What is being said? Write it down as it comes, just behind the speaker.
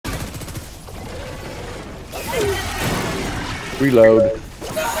Reload.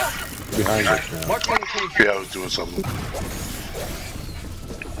 Behind us now. Yeah, I was doing something.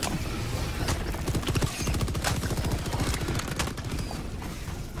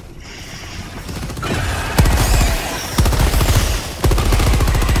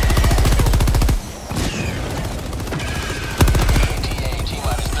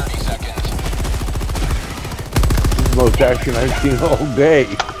 Most action I've seen all day.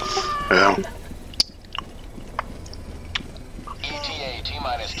 Yeah. ETA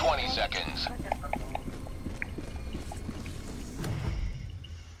T-minus 20 seconds.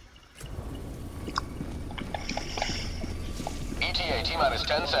 ETA T-minus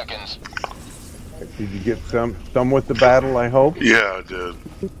 10 seconds. Did you get some with the battle, I hope? Yeah, I did.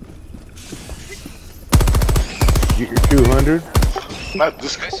 Get your 200? Not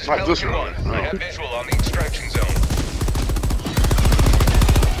this one. I have visual on the extraction zone.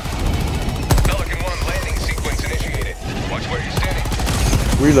 Pelican 1 landing sequence initiated. Watch where you're standing.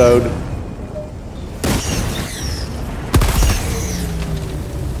 Reload.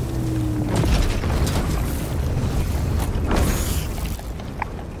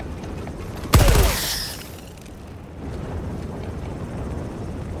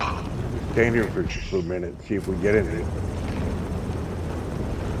 Stand here for just a minute, see if we get anything.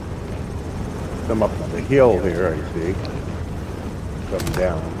 Some up on the hill here, I see. Some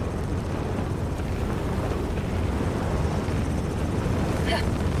down.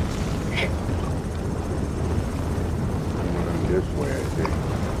 Coming this way, I think.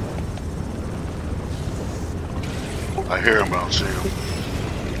 I hear him, but I don't see him.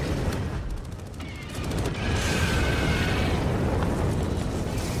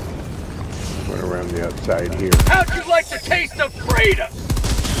 Run around the outside here. How'd you like the taste of freedom?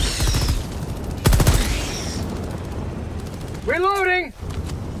 Reloading!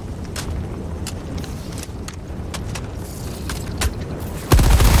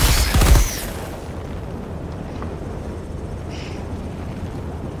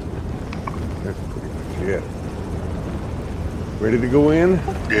 That's pretty much it. Ready to go in?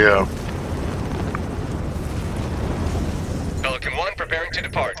 Yeah. Pelican 1 preparing to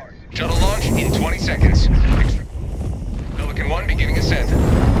depart. Shuttle launch in 20 seconds. Pelican 1 beginning ascent.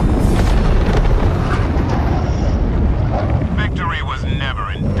 Victory was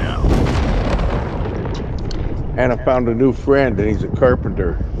never in doubt. And I found a new friend, and he's a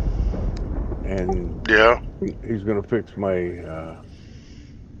carpenter. And Yeah. he's gonna fix my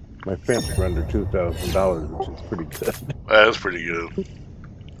my fence for under $2,000, which is pretty good. That's pretty good.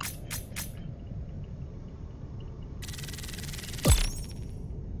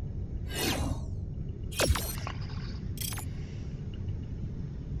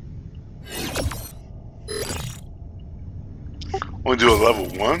 Want to do a level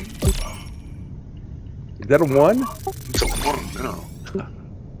 1? Is that a 1? It's a 1, no.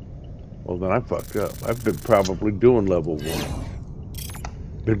 Well, then I fucked up. I've been probably doing level 1.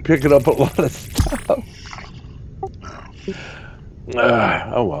 Been picking up a lot of stuff.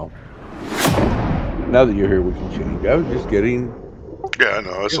 Oh well. Now that you're here, we can change. I was just getting Yeah, I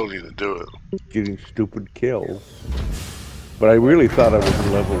know. I still need to do it. getting stupid kills. But I really thought I was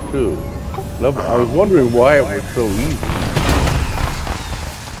in level 2. I was wondering why it was so easy.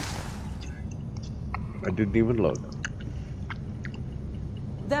 I didn't even look.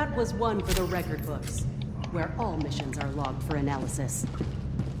 That was one for the record books, where all missions are logged for analysis.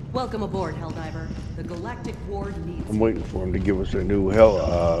 Welcome aboard, Helldiver. The Galactic War needs I'm waiting for him to give us a new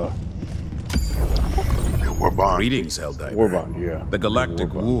war bond. Greetings, Helldiver. War bond, yeah. The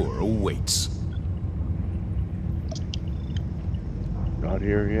Galactic War awaits. Not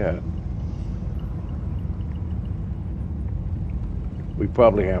here yet. We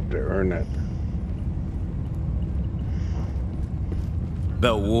probably have to earn that.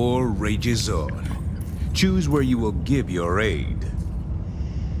 The war rages on. Choose where you will give your aid.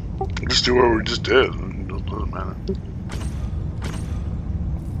 Just do what we just did. It doesn't matter.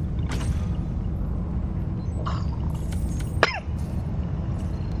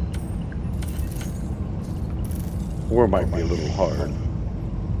 War might be a little hard.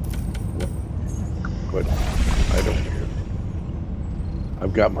 But I don't care.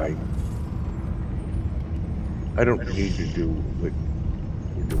 I've got my... I don't need to do like...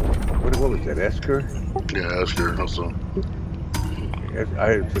 What was that, Esker? Yeah, that's good. Also.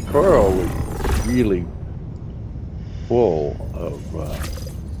 Socorro was really full of...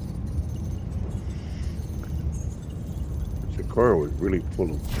 Socorro was really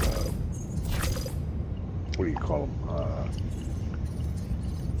full of... what do you call them?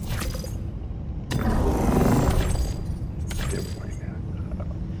 Never mind.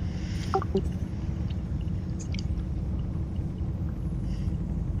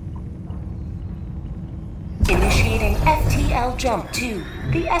 FTL jump to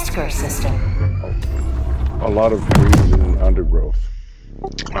the Esker system. A lot of trees and undergrowth.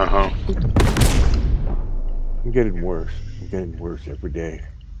 Uh-huh. I'm getting worse. I'm getting worse every day.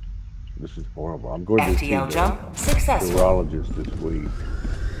 This is horrible. I'm going to see FTL the jump successful. neurologist this week.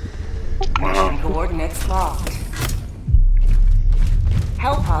 Mission coordinates locked.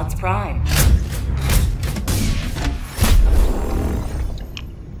 Hellpods prime.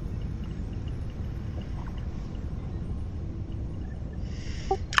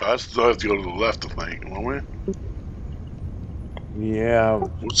 I still have to go to the left, I think, won't we? Yeah.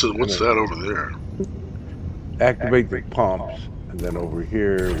 What's that over there? Activate the pumps, and then over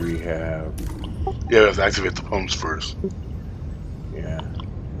here we have. Yeah, we have to activate the pumps first. Yeah.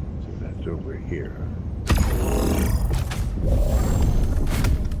 So that's over here.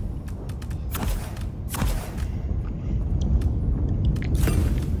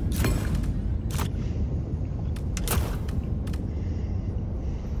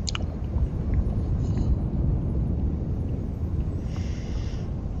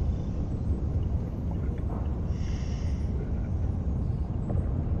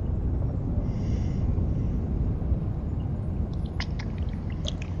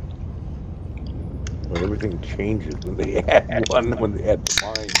 But everything changes when they add one, when they add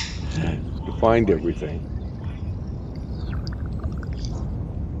to find everything.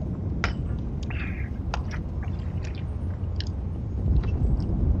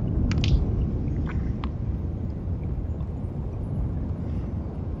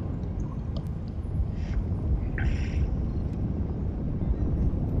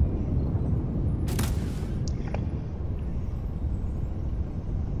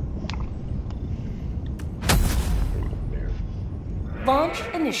 Launch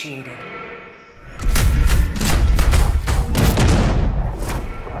initiated.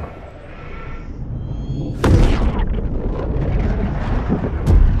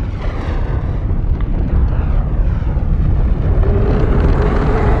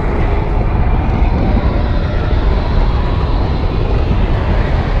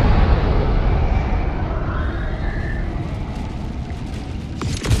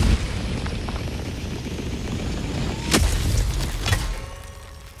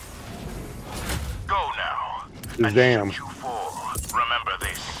 Damn. Remember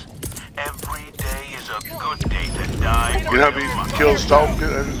this. Every day is a good day to die. You have to kill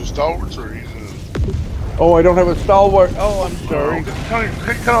stalwarts or he's Oh, I don't have a stalwart. Oh, I'm sorry.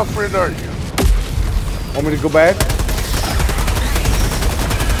 Cut off where are you? Want me to go back?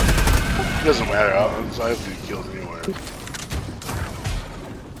 It doesn't matter. I have to be killed anywhere.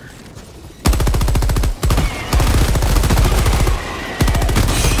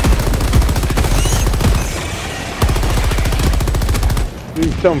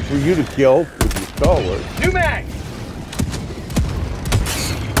 Need something for you to kill with your stalwart. New mag!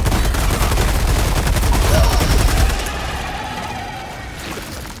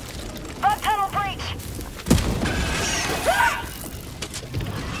 Bug tunnel breach!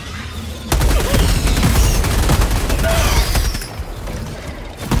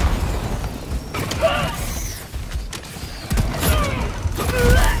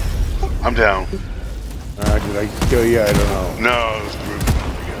 I'm down. Did I kill you? I don't know. No, it was group.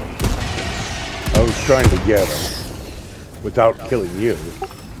 I was trying to get him without killing you.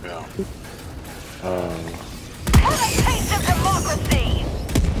 Yeah. Have a taste of democracy!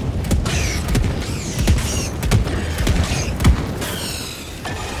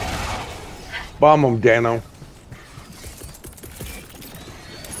 Bomb him, Dano.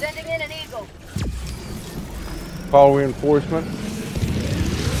 Sending in an eagle. Call reinforcement.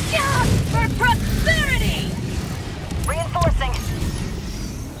 Yeah, for prosperity! Reinforcing.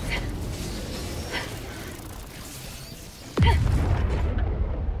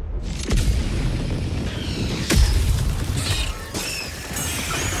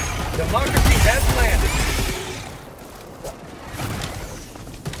 Democracy has landed.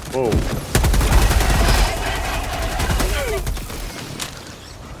 Whoa.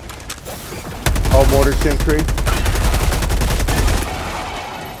 All mortar sentry.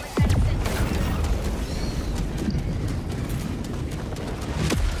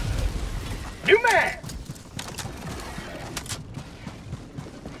 New mag!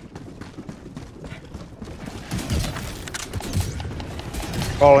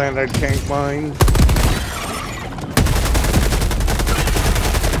 All anti-tank mines.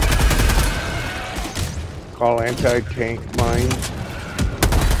 Call anti-tank mines.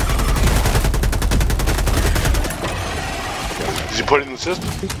 Did you put it in the system?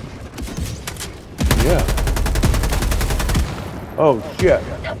 Yeah. Oh shit.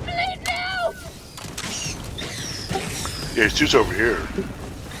 Complete now! Yeah, he's just over here.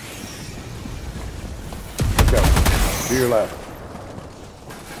 Look out. To your left.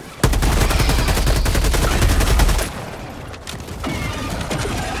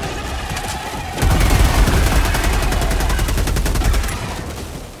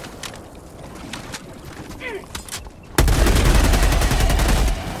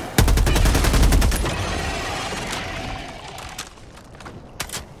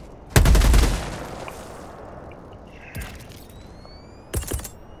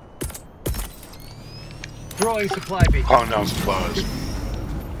 Throwing supply beacon. Calling down supplies.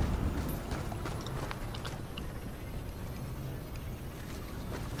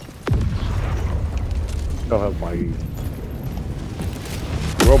 Still have my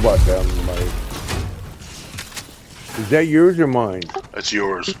robot down in my... Is that yours or mine? That's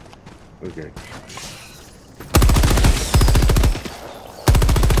yours. Okay.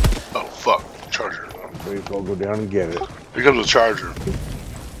 Oh, fuck. Charger. Please, I'll go down and get it. Here comes the charger.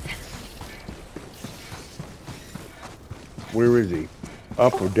 Where is he?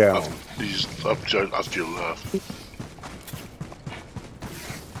 Up or down? He's up to your left.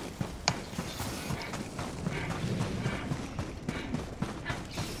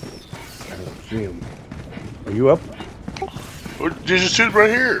 I don't see him. Are you up? Oh, you just stood right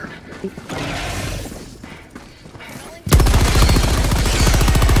here.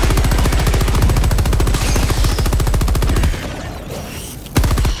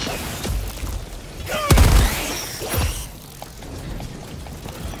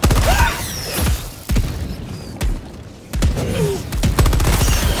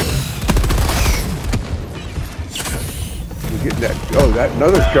 Get that. Oh, that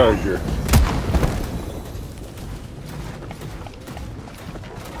another charger.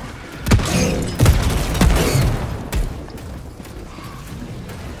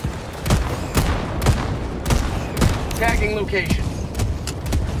 Tagging location.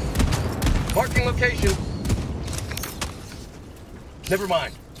 Marking location. Never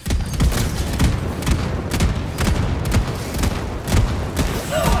mind.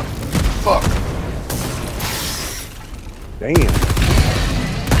 Fuck. Damn.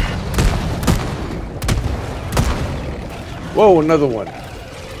 Whoa, another one.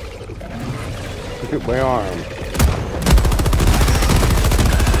 Look at my arm.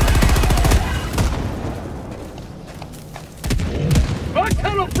 Front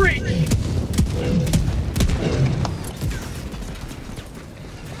tunnel breach!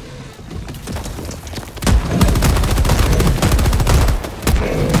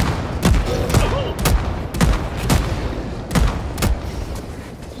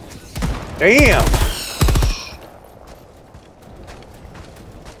 Damn!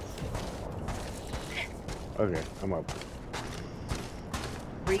 Okay, I'm up.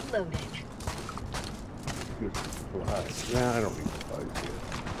 Reloading. Supplies. Nah, I don't need supplies yet.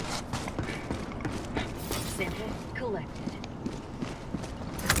 Sample collected.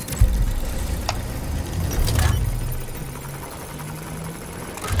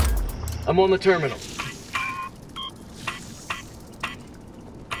 I'm on the terminal.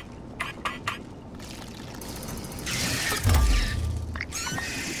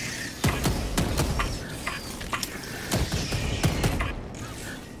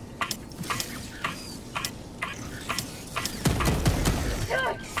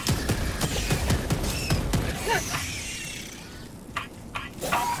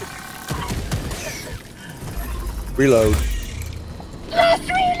 Reload. Last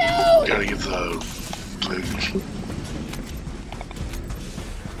reload! Gotta get the things.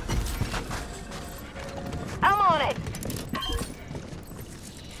 I'm on it!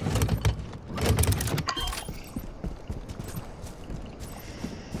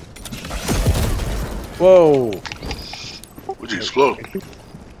 Whoa! Would you explode?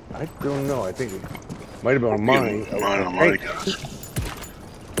 I don't know. I think it might have been on mine. Mine on mine, guys.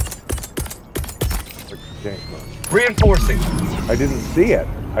 Reinforcing. I didn't see it.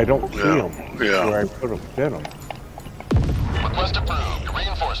 I don't see Yeah, him. yeah. Where I put him, sent him. Request approved.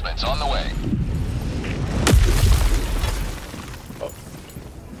 Reinforcements on the way.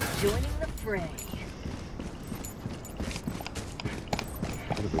 Joining the fray.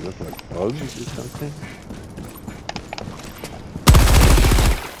 What do they look like? Bugs or something?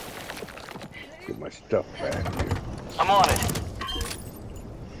 Get my stuff back here. I'm on it.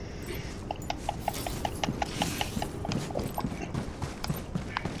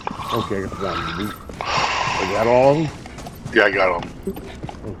 Okay, I got one. I got all of them? Yeah, I got him.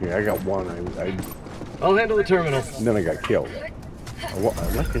 Okay, I got one. I'll handle the terminal. And then I got killed. I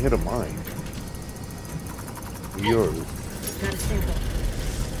like to hit a mine. Yours. Got a sample.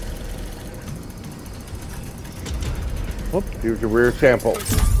 Whoop, here's a rare sample.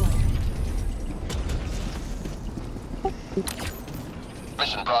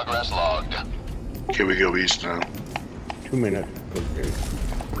 Mission progress logged. Okay, we go east now. 2 minutes. Okay.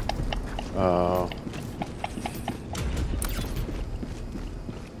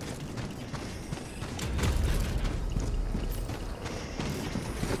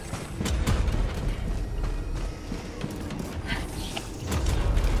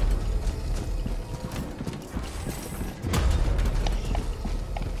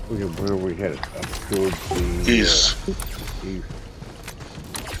 Where are we headed? Up towards the East.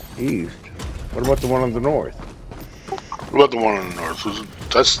 East. What about the one on the north? What about the one in the north?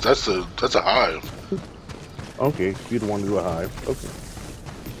 That's a hive. Okay, you don't want to do a hive. Okay.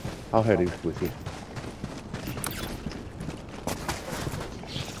 I'll head east with you.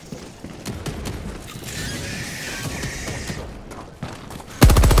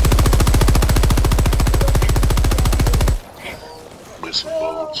 With some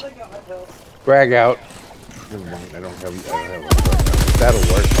bullets. Drag out. Never mind, I don't have a drag out. That'll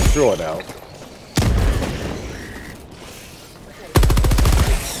work. I'll throw it out.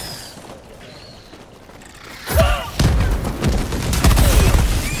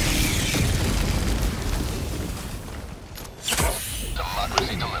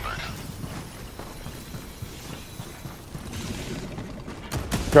 Democracy delivered.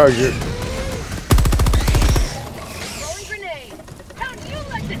 Charger. Throwing grenade. How do you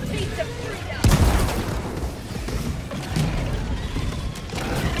like the taste of freedom?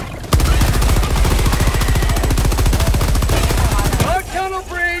 Dark tunnel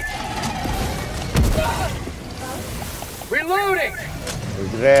breach! Reloading!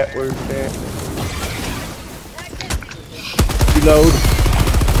 Where's it at? Where's it at? Reload.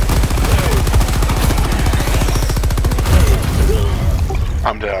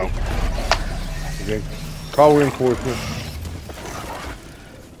 I'm down. Okay. Call reinforcement.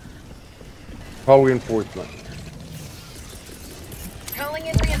 Call reinforcement. Calling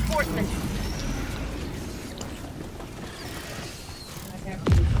in reinforcements.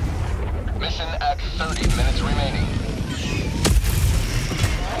 Mission at 30 minutes remaining.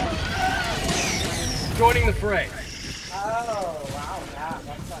 Joining the fray. Oh, wow, yeah,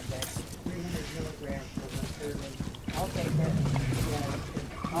 that's not good. 300 milligrams for 130. I'll take it. Yeah,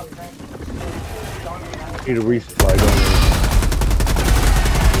 I'll try. Need a resupply, don't we?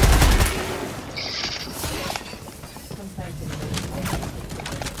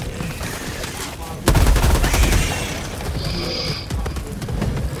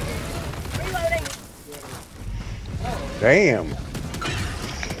 Reloading. Damn.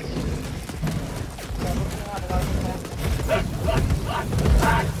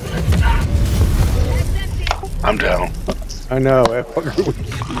 I'm down. I know. That fucker was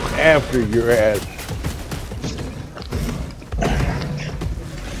after your ass.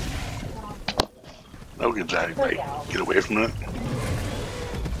 Okay, Jack, mate. Get away from it.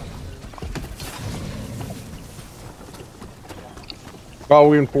 Call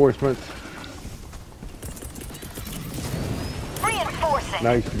reinforcements. Reinforcing.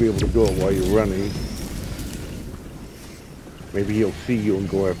 Nice to be able to go while you're running. Maybe he'll see you and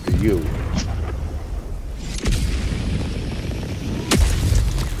go after you.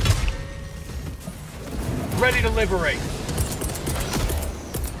 Ready to liberate.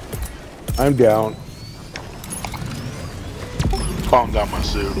 I'm down. Calm down my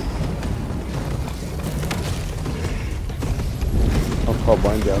suit. I'll call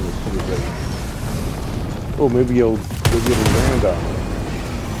mine down as soon as I... Oh, maybe you'll land on it.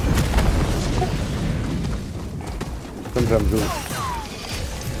 Sometimes it'll...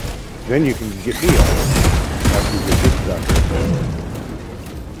 Then you can get me on it after you get this done.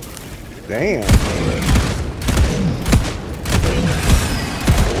 Damn.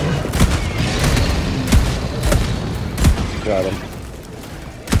 Got him.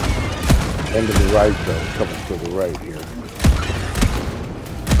 End to the right though, coming to the right here.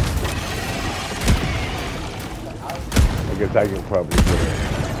 I guess I can probably get a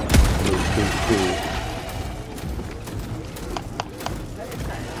little too.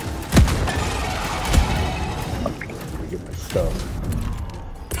 Let me get my stuff.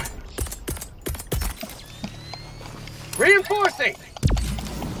 Reinforcing!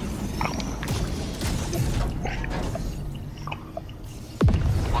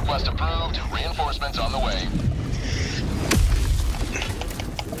 Request approved. Reinforcements on the way.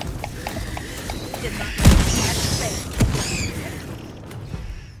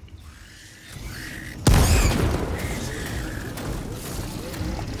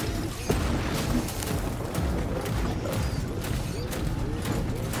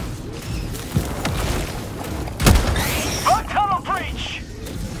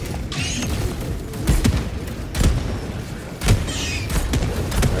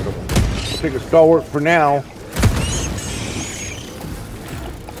 take a stalwart for now.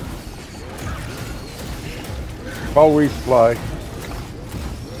 Call resupply.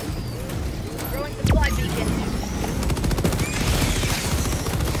 Throwing supply beacon.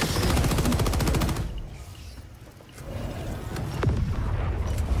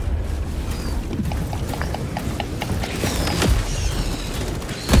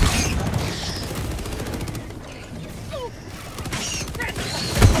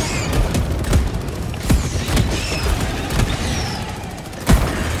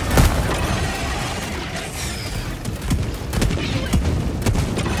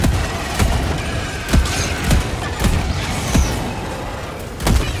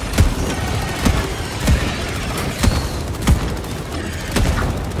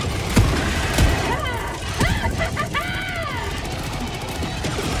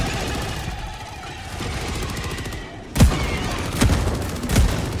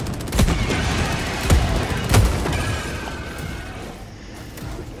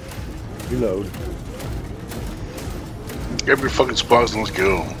 Reload. Grab your fucking supplies and let's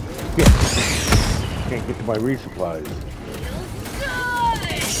go. Can't get to my resupplies.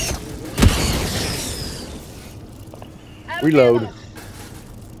 Reload. No,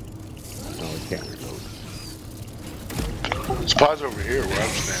 I can't reload. Supplies over here where I'm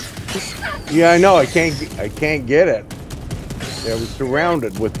standing. Yeah, I know. I can't get it. Yeah, I was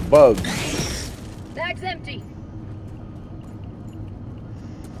surrounded with bugs. Bag's empty.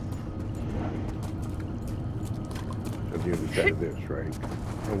 On the other side of this, right?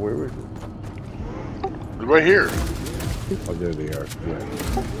 Oh, where is it? Right here. Oh, there they are. Yeah.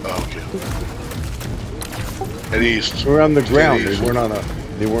 Oh, okay. At east. They were on the ground. East. They weren't on a.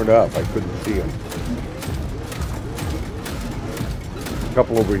 They weren't up. I couldn't see them. A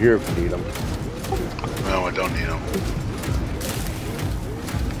couple over here if you need them. No, I don't need them.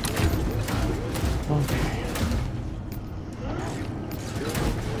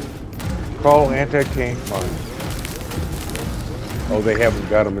 Call anti-tank mine. Oh, they haven't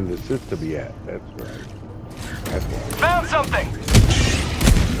got them in the system yet. That's right. That's right. Found something!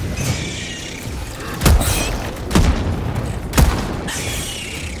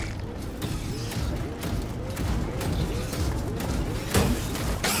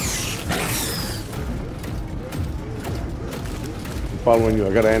 I'm following you.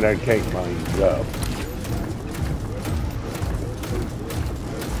 I got anti-tank mines up.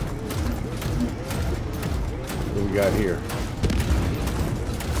 What do we got here?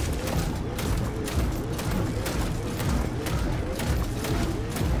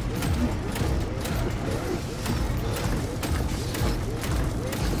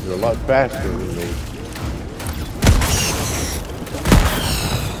 They're a lot faster than me.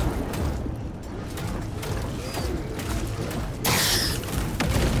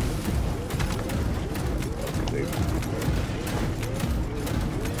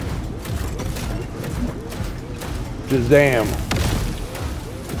 Shazam.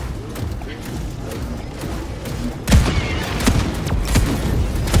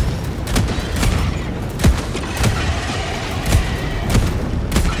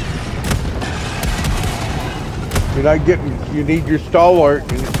 You're not getting, you need your stalwart.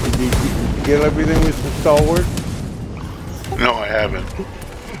 You get everything with the stalwart? No, I haven't.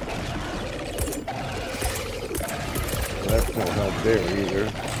 Well, that's no help there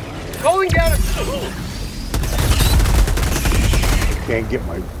either. Calling down a... Can't get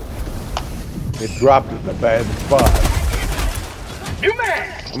my, it dropped it in a bad spot. New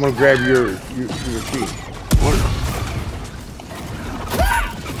man! I'm gonna grab your sheet.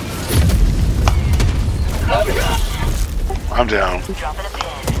 I'm down. Dropping a pin.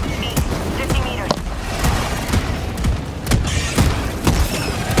 East, 50 meters.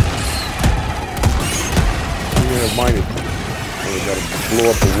 Yeah, mine is, I gotta blow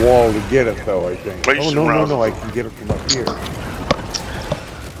up a wall to get it though, I think. But you Oh, should no, rouse I it. can get it from up here.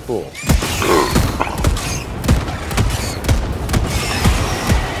 Cool.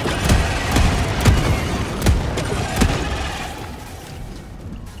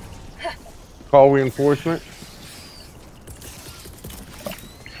 Call reinforcement.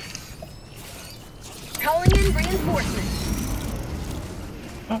 Calling in reinforcements.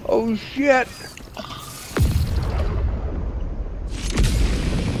 Oh shit!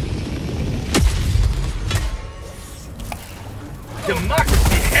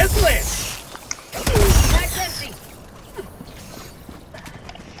 Democracy has landed! Bag's empty.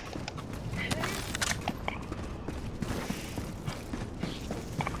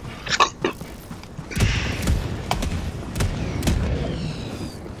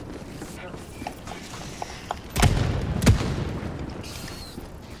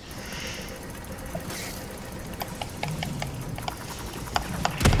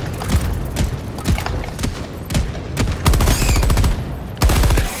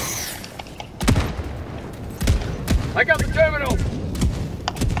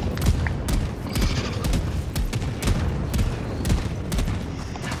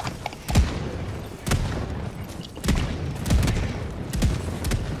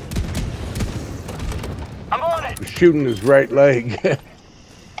 shooting his right leg. That's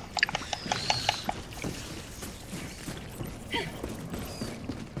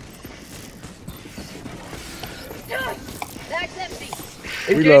empty.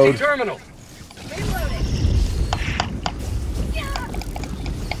 Reload. Engaging terminal. Reloading.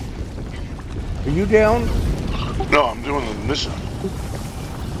 Are you down? No, I'm doing the mission.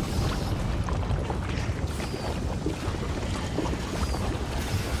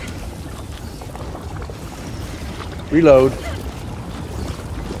 Reload. I'm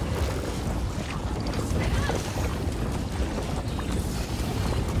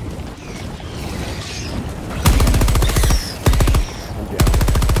down.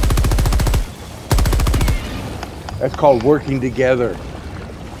 That's called working together.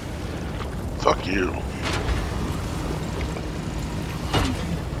 Fuck you.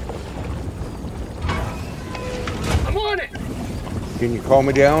 I'm on it. Can you calm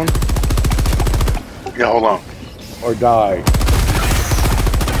me down Yeah, hold on. or die?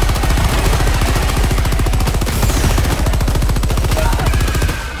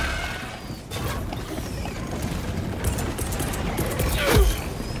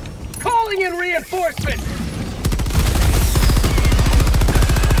 Calling in reinforcements.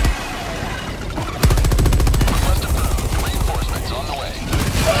 Reinforcements on the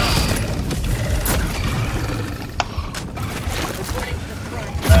way.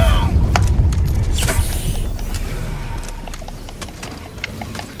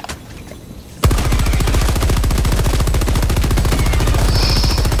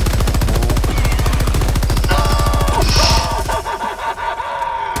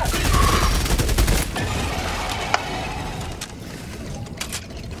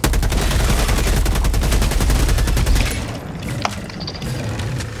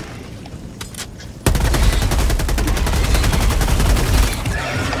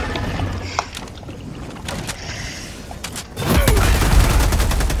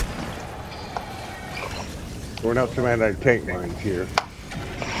 We're not some anti-tank mines here.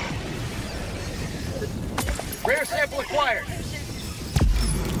 Rare sample acquired.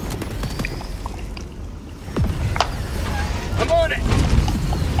 I'm on it.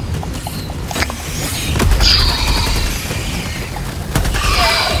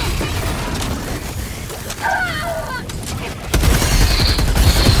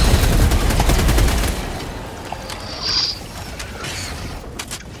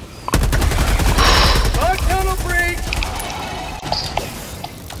 Our tunnel breach.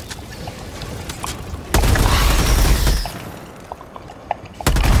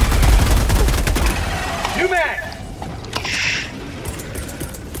 New mag.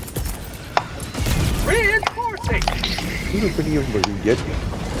 Reinforcing. Who the video where you get me?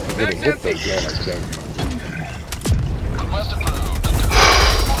 I'm gonna hit those anti-tank mines. Request approved.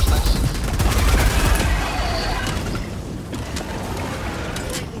 Reinforcements.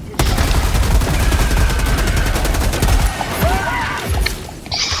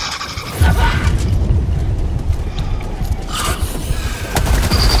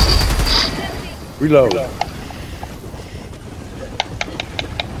 Reload. I'm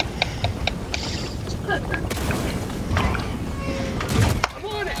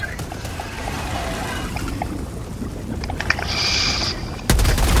on it.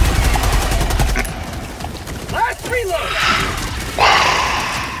 Last reload.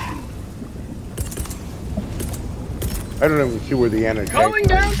 I don't even see where the anti-tank Calling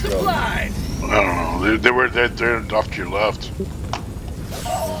down mines go. supplies. I don't know. They're off to your left.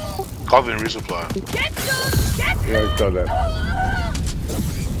 Call them resupply. Get some! Get some! Yeah, I saw that.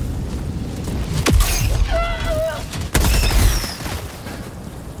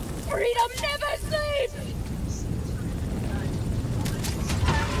 Freedom never sleeps!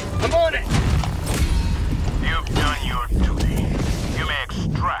 I'm on it. You've done your duty. You may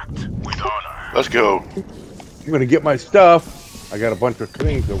extract with honor. Let's go. I'm gonna get my stuff. I got a bunch of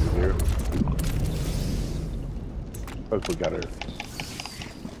things over there. Plus we got her.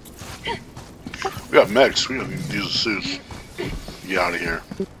 We got mechs. We don't need to use the suits. Get out of here.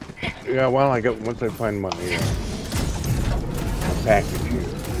 Yeah, well, once I find my package here.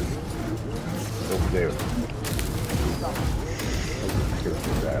 Over there.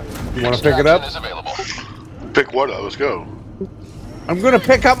 You want to pick it up? Is available. Pick what up? Let's go. I'm gonna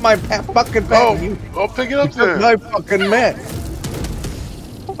pick up my fucking package. Oh, pick it up Took then. my fucking mech.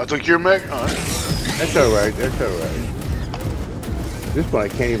 I took your mech. All right. That's all right. That's all right. This one I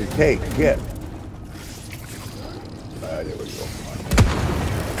can't even take. Get. There we go.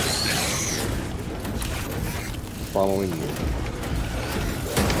 Following you.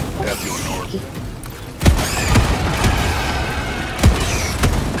 Yeah, going north.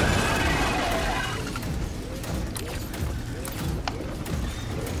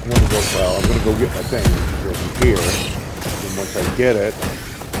 want to go, well, I'm going to go get my thing over here. And once I get it,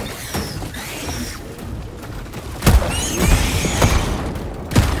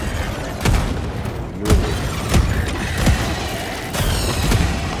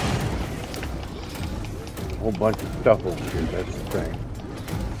 a whole bunch of stuff over here, that's the thing.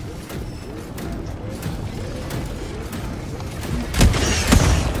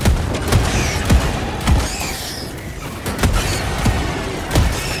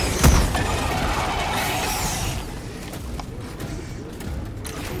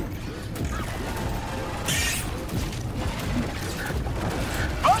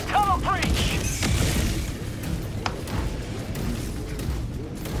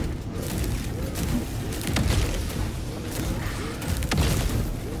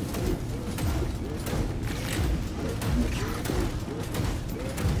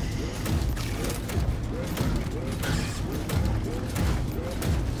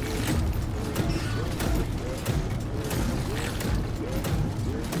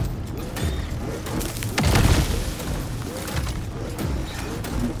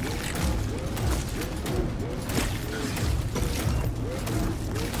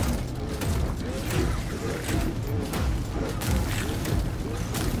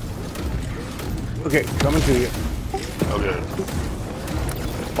 Okay, coming to you. Okay.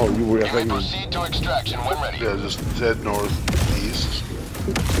 Oh, you were. You may proceed to extraction when ready. Yeah, just head northeast.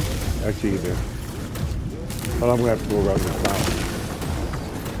 I see you there. Well, I'm gonna have to go around this mountain.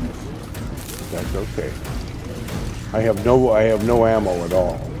 That's okay. I have no ammo at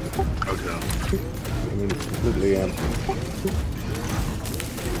all. Okay. I mean, it's completely empty.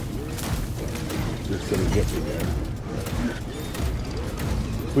 Just gonna get me there.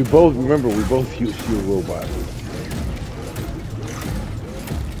 We both use fuel robots.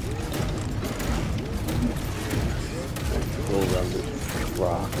 Go around this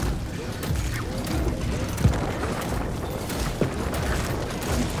rock.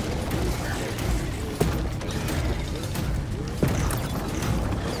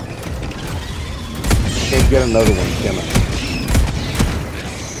 Can't get another one, can I?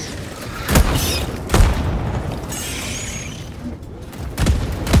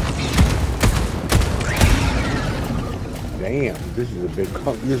 Damn, this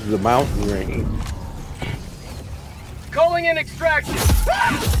is a mountain range. Calling in extraction.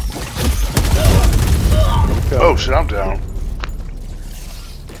 Oh shit, I'm down.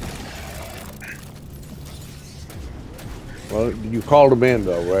 Well, you called him in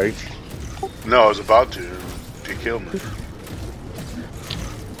though, right? No, I was about to. He killed me.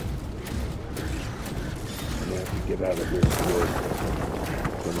 I'm gonna have to get out of here quick.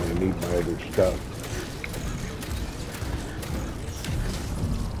 I'm gonna need my other stuff.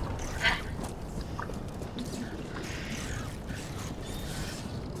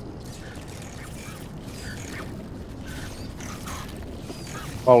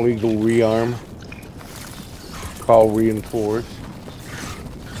 Call Eagle rearm. Call reinforce.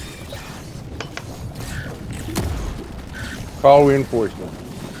 Call reinforcement.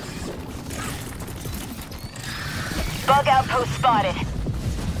 Bug outpost spotted.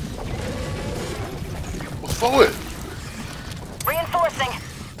 Well, forward. Reinforcing.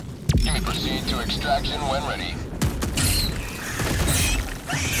 You may proceed to extraction when ready.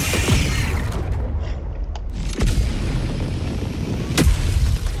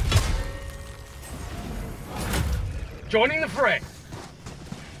 Joining the fray.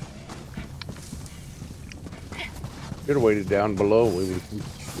 Should have waited down below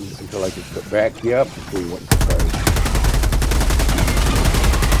until I could back you up before you went to fight.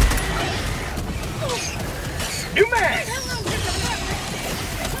 New mag!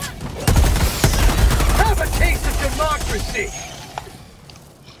 Have a taste of democracy!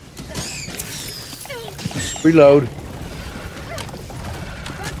 Reload.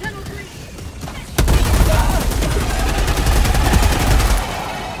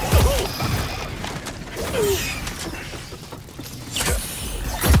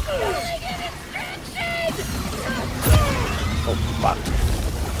 Oh, fuck.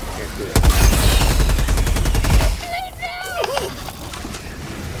 Can't do it.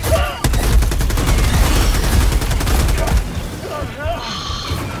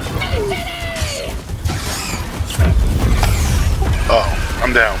 Oh,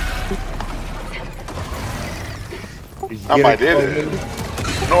 I'm down. I might did it.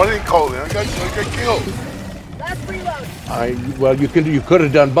 No, I didn't call in. I got killed. Last reload. Well, you could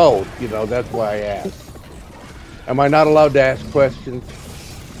have done both. You know, that's why I asked. Am I not allowed to ask questions?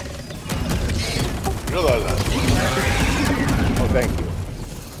 You're allowed to ask questions. Oh, thank you.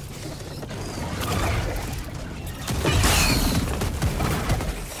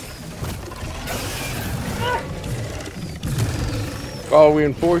 All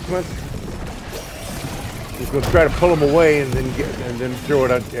reinforcements. Just gonna try to pull them away and then throw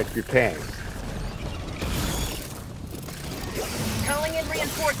it at your tank. Calling in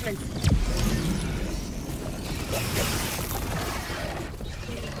reinforcements.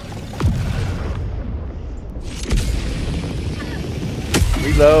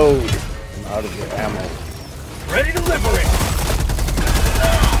 Reload. I'm out of the ammo. Ready to liberate.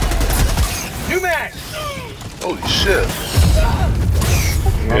 New mag. Holy shit.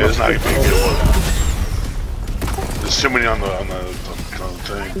 Yeah, it's not gonna be a good one. There's too many on the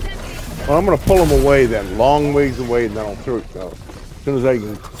thing. Well, I'm gonna pull them away then, long ways away, and then I'll throw it. As soon as I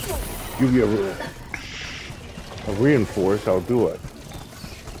can give you a reinforce, I'll do it.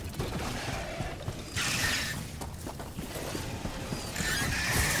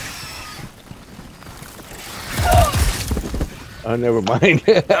 Oh, never mind.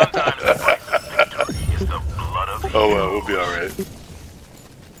 Oh well, we'll be alright.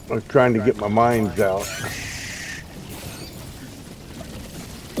 I was trying to get my mines out.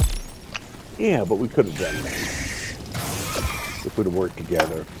 Yeah, but we could have done that if we'd have worked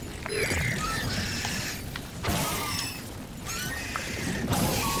together.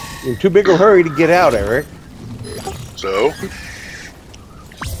 In too big a hurry to get out, Eric. So?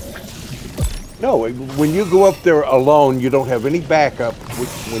 No, when you go up there alone, you don't have any backup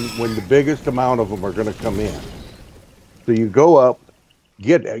when the biggest amount of them are going to come in. So you go up,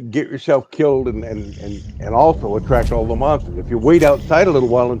 get yourself killed, and also attract all the monsters. If you wait outside a little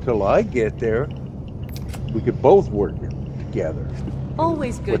while until I get there, we could both work together.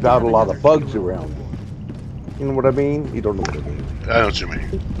 Always good without a lot of bugs around. You know what I mean? You don't know what I mean. I know what you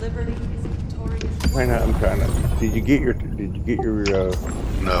mean. Liberty is victorious. I'm trying to. Did you get your?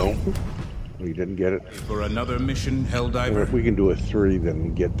 No. You didn't get it. For another mission, Helldiver. Well, if we can do a 3, then we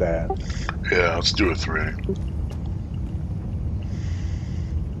get that. Yeah, let's do a 3.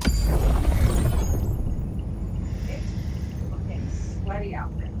 Sweaty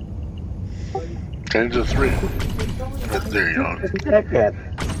outfit. Change to 3. There you go.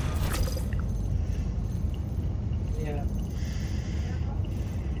 Yeah.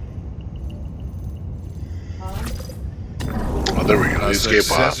 Oh, there we go. A Escape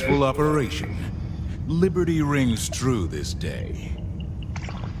pod. successful operation. Liberty rings true this day.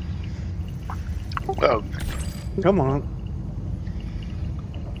 Well, come on.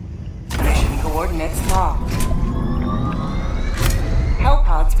 Mission coordinates locked.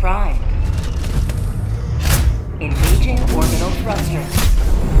 Hellpods primed. Engaging orbital thrusters.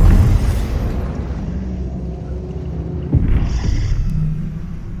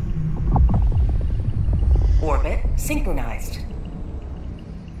 Orbit synchronized.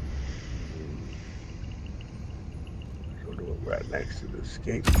 Go to it right next to the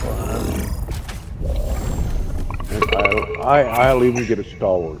escape pod. And I'll even get a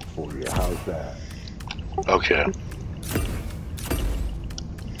stalwart for you. How's that? okay.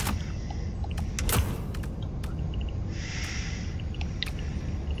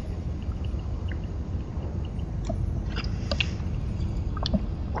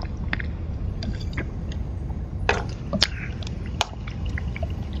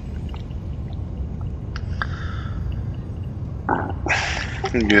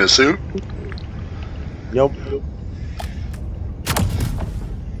 You get a suit? Nope.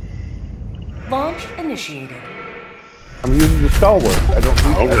 Launch initiated. I'm using the stalwart. I don't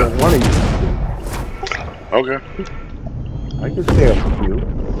want to use it. Okay. I can stay up with you.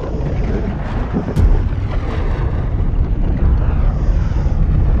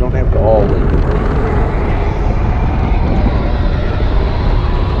 Don't have to always.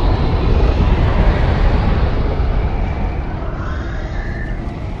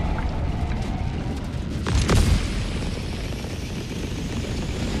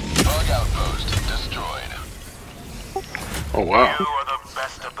 Oh, wow. You are the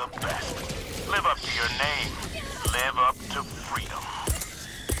best of the best. Live up to your name. Live up to freedom.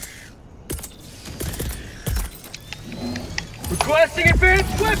 Requesting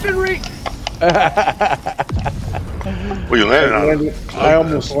advanced weaponry! Well, you landed on it. I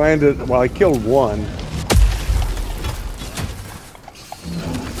almost landed. Well, I killed one.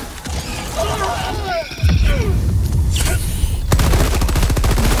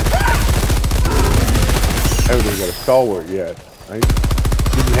 I haven't even got a stalwart yet. I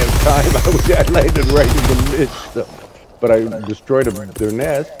didn't have time. I landed right in the midst of, but I destroyed their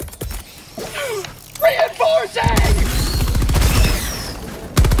nest. Reinforcing!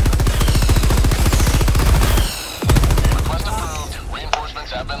 Request approved.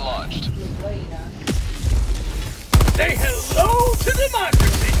 Reinforcements have been launched. Say hello to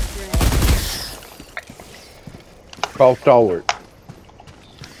democracy! Call stalwart.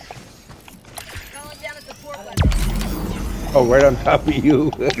 Oh, right on top of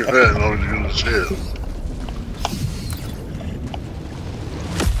you. Yeah, no shit.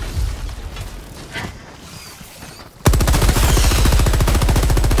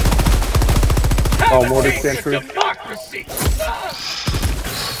 Oh, mortar sentry. Democracy!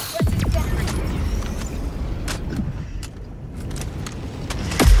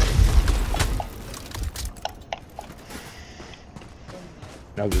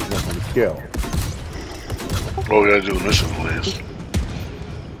 Now there's nothing to kill. Oh, we gotta do the mission at least.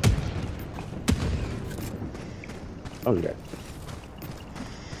 Oh, yeah.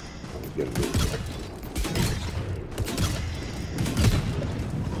 Let me get it over there.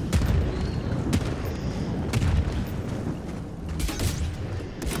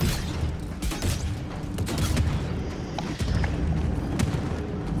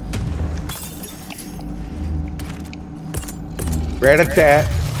 Rat-a-tat.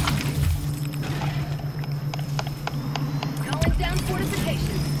 Calling down fortifications.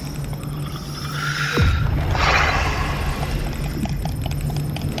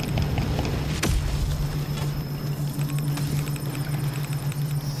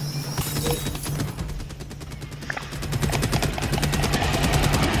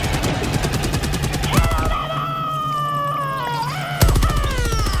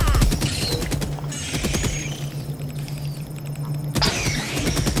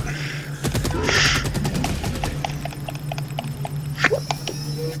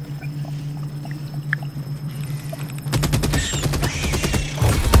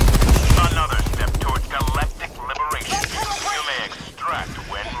 Another step towards galactic liberation. You may extract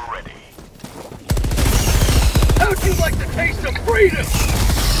when ready. How'd you like the taste of freedom?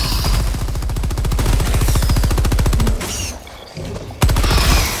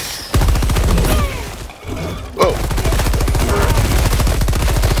 Oh,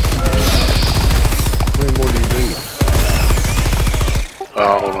 How many more do you need?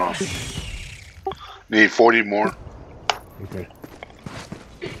 hold on. Need 40 more. Okay.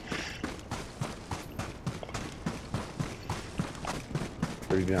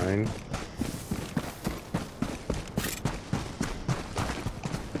 $39.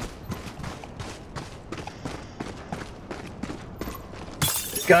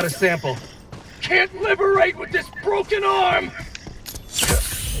 Got a sample. Can't liberate with this broken arm!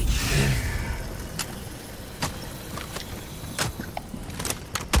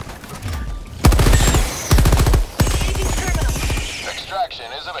 Engaging terminal.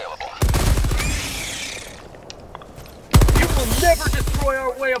 Extraction is available. You will never destroy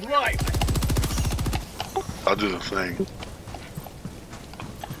our way of life! I'll do the thing.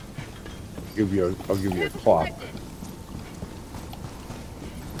 I'll give you a clock.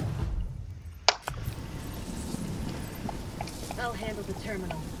 I'll handle the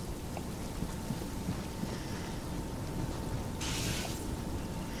terminal.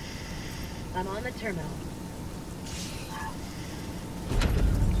 I'm on the terminal.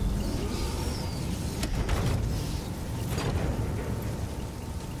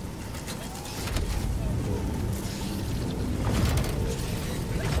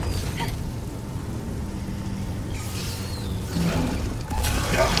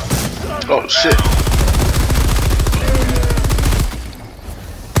 Oh shit.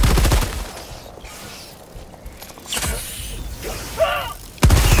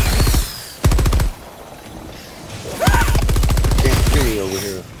 Can't see me over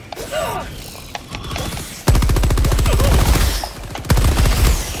here.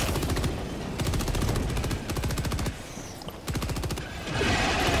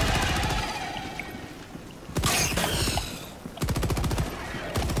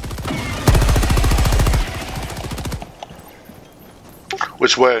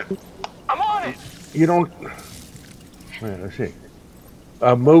 Which way? I'm on it! You don't. Wait, let's see.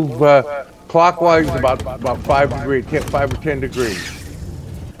 Move clockwise about 5 degrees, 5 or 10 degrees.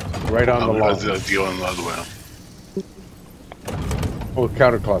 Right on the I'll line. deal on the other way. Oh,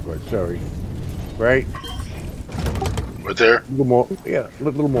 counterclockwise. Sorry. Right. Right there? A little more. Yeah, a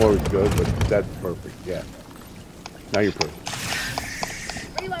little more is good, but that's perfect. Yeah. Now you're perfect.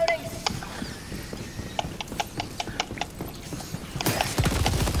 Reloading.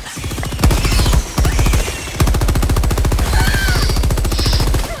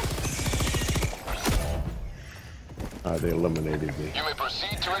 They eliminated me. You may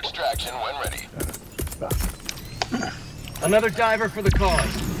proceed to extraction when ready. Another diver for the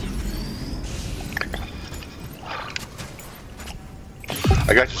cause.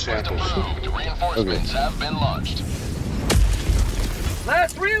 I got your samples. Approved. Reinforcements have been launched.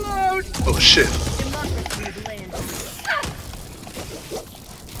 Last reload! Oh shit. Democracy is landing.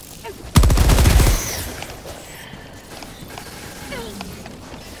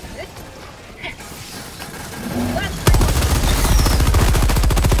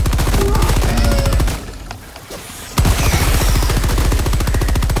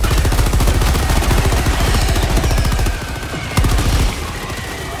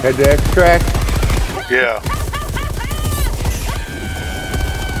 Had to extract? Yeah.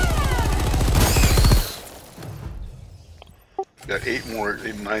 Got 18 more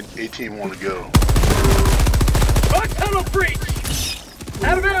to go. Front tunnel breach!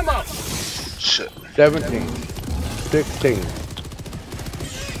 Out of ammo! Shit. 17, 16,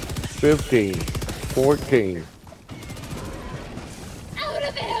 15, 14. Out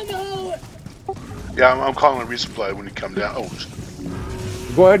of ammo! Yeah, I'm calling a resupply when you come down. Oh,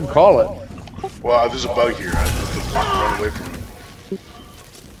 Go ahead and call it. well, there's a bug here. I have to run away from it.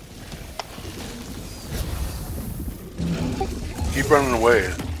 Keep running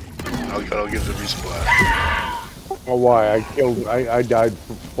away. I'll give the resupply. Oh, why? I died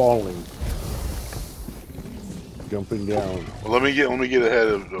from falling. Jumping down. Well, let me get ahead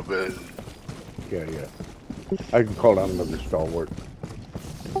of it. Yeah. I can call out another stalwart.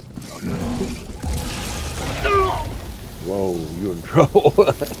 Whoa, you in trouble.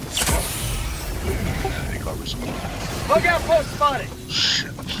 Bug outpost spotted!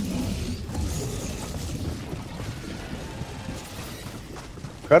 Shit.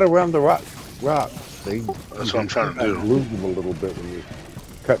 Cut around the rock. See? That's what I'm trying to do. Lose them a little bit when you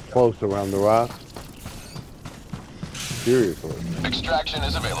cut close around the rock. Seriously. Extraction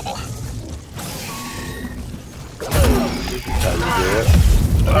is available. This is how you do it.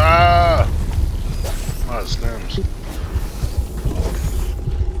 Ah! A lot of stems.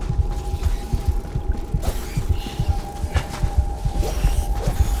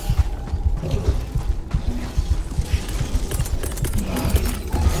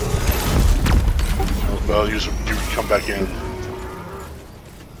 Well, you come back in.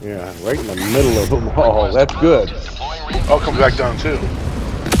 Yeah, right in the middle of them all. That's good. I'll come back down too.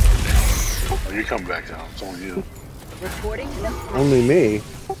 Oh, you come back down. It's only you. Reporting to the Only me.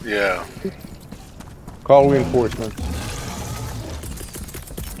 Yeah. Call reinforcements.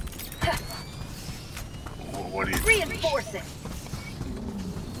 What do you? reinforcing.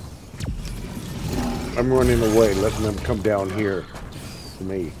 I'm running away, letting them come down here to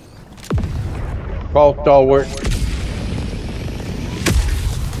me. Call stalwart.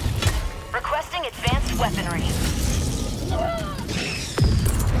 Requesting advanced weaponry.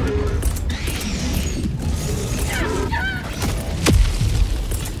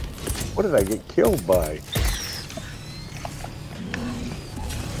 What did I get killed by?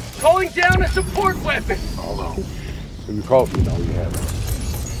 Calling down a support weapon! Hold on. Have you called me? No, you haven't.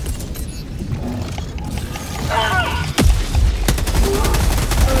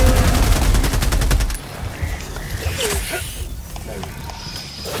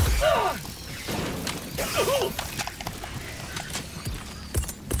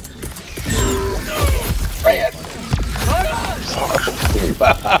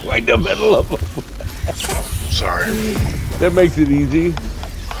 Right in the middle of them. Sorry. That makes it easy.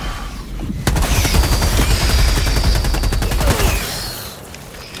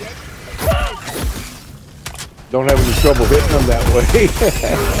 Don't have any trouble hitting them that way.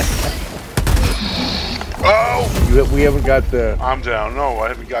 Oh! We haven't got the... I'm down. No, I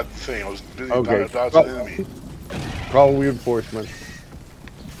haven't got the thing. I was busy Okay. dodging the enemy. Call reinforcement.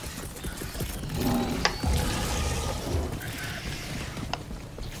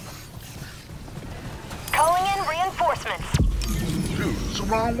 Calling in reinforcements. Dude, it's the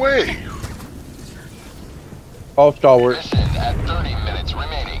wrong way. Call stalwart. Mission at 30 minutes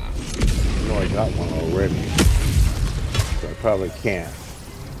remaining. No, I got one already. So I probably can't.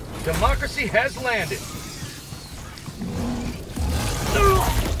 Democracy has landed.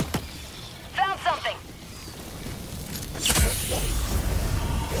 Found something.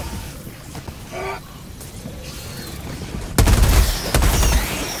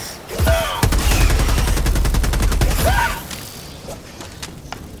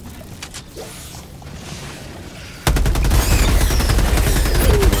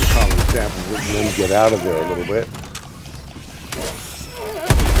 Let me get out of there a little bit.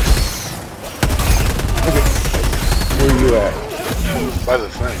 Okay. Where are you at? By the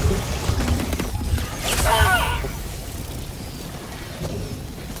thing.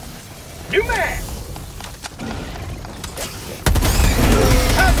 New man!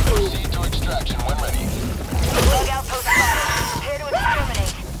 Proceed to extraction when ready. Bug outpost spotted. Prepare to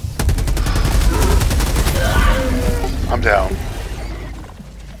exterminate. I'm down.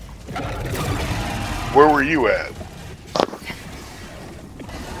 Where were you at?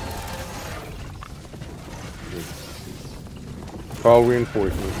 Call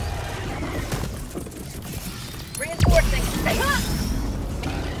reinforcement. Reinforcing.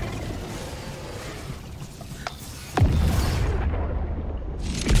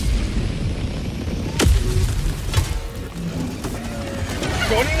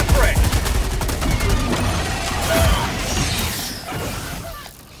 Joining the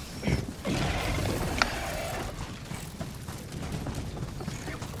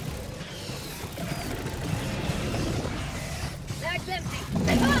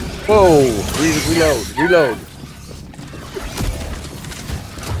Whoa! Reload.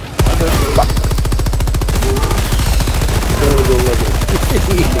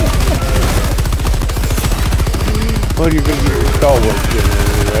 Well, you're gonna get your Star Wars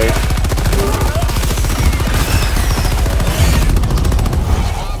generator, right?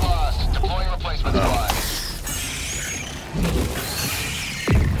 Squad lost. Deploying replacement squad.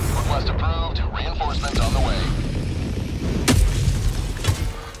 Request approved. Reinforcements on the way.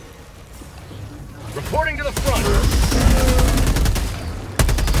 Reporting to the front.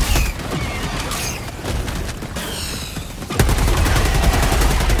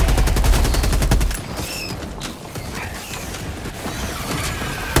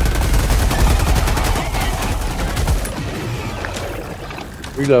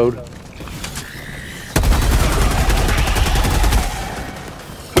 Reload.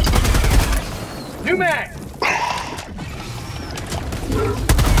 New mag.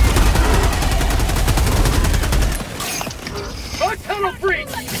 Bug tunnel breach.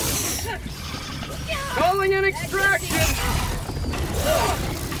 Calling in extraction.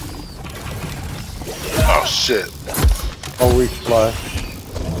 Oh shit. Oh, resupply.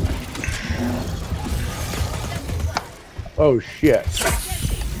 Oh shit.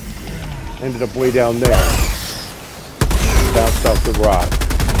 Ended up way down there. Bounced off the rock.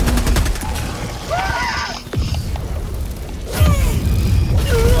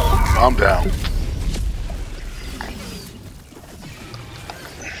 I'm down.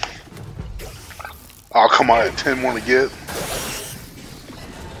 Oh, come on. I had 10 more to get.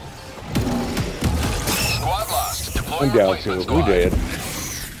 Squad lost. Deploying I'm down replacement too. We squad. did.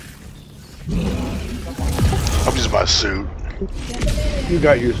 I'm just my suit. You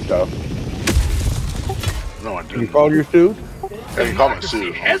got your stuff. No, I Can didn't. you call your suit? Yeah, you call my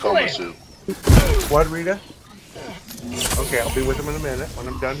suit. I'm gonna call my suit. What, Rita? Okay, I'll be with him in a minute when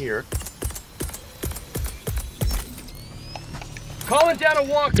I'm done here. Calling down a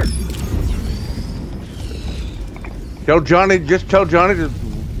walker. Just tell Johnny to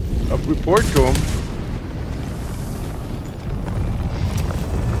report to him.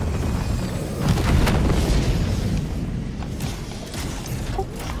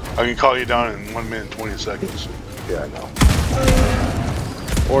 I can call you down in 1 minute and 20 seconds. Yeah, I know.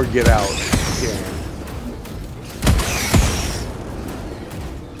 Or get out. Yeah.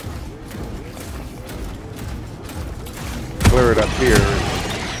 Clear it up here.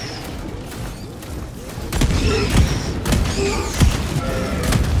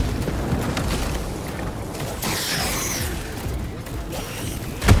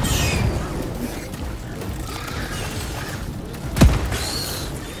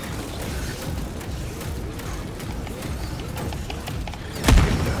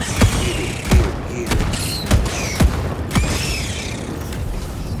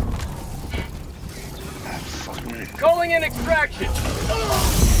 Calling in extraction.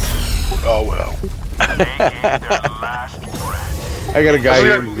 Oh well. I got a guy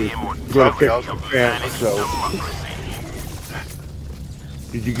here Okay, who's going to pick okay. some pants, so.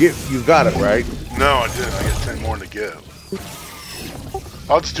 You got it, right? No, I didn't. I got 10 more to get.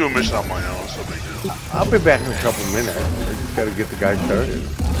 I'll just do a mission on my own, so big deal. I'll be back in a couple minutes. I just got to get the guy started.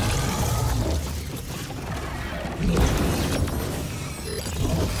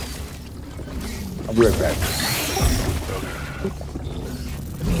 I'll be right back.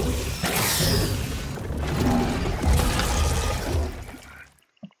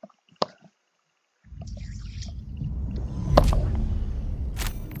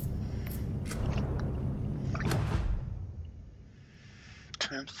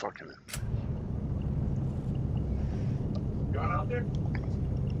 Fucking it. Going out there?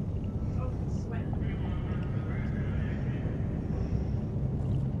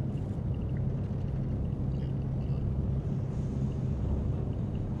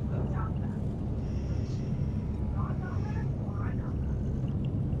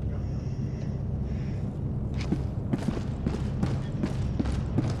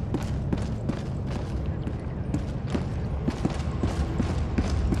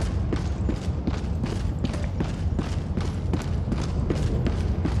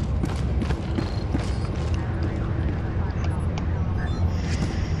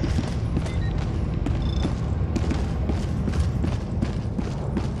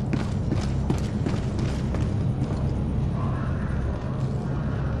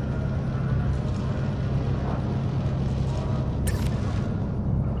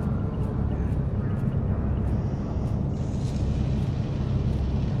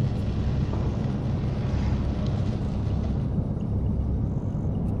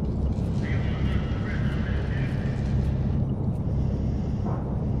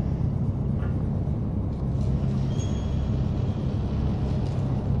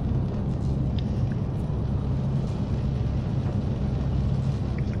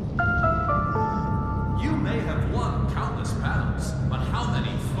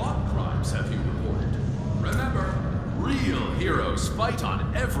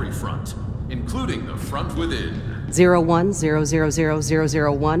 every front, including the front within.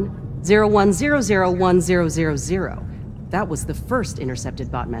 01000001, 01001000. That was the first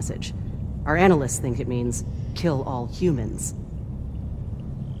intercepted bot message. Our analysts think it means, kill all humans.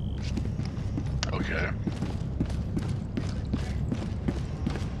 Okay.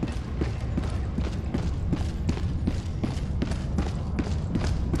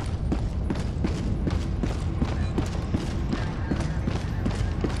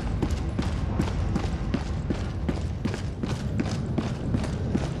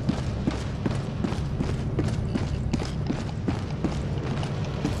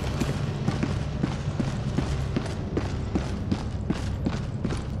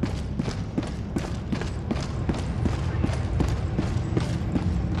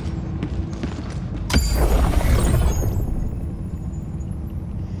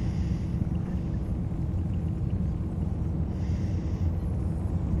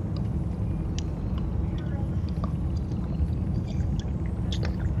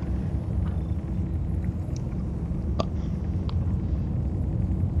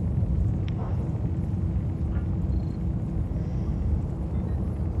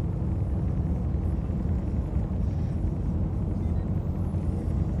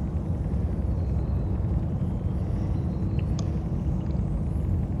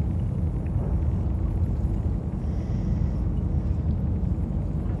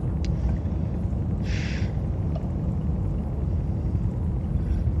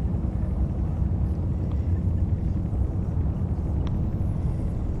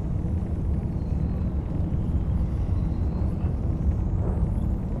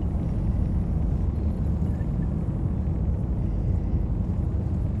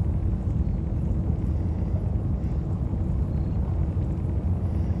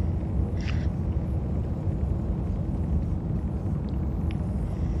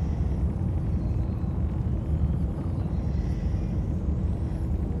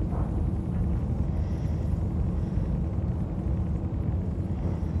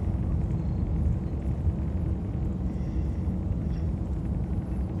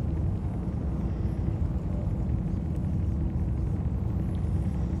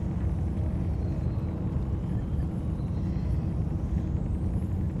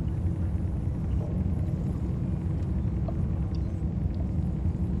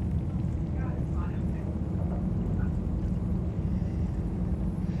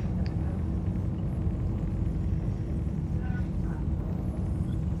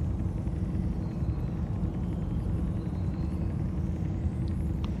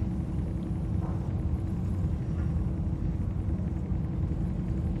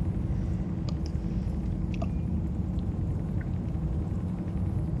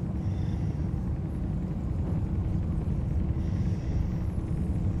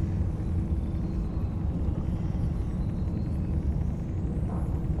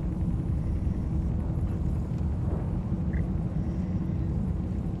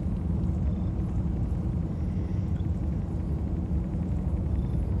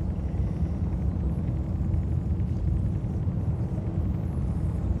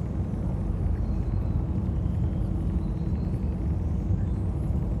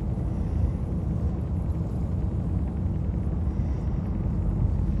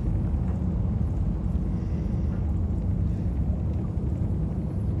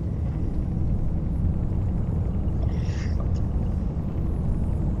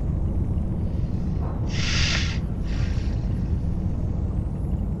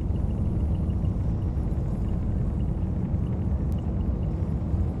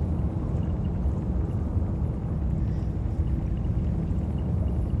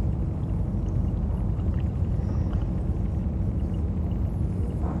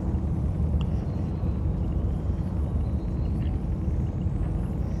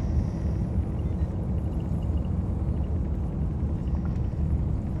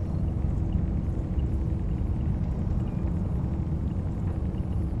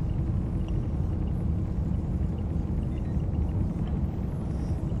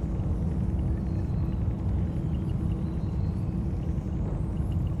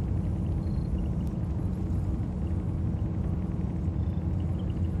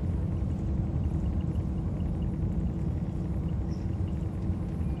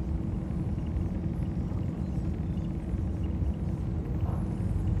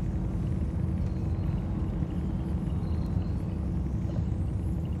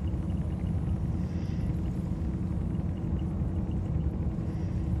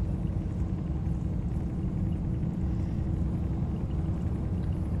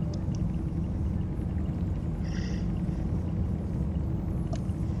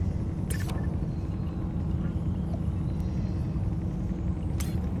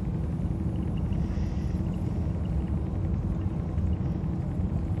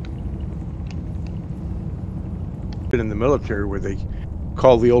 been in the military where they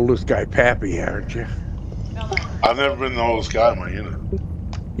call the oldest guy Pappy, haven't you? I've never been the oldest guy in my unit.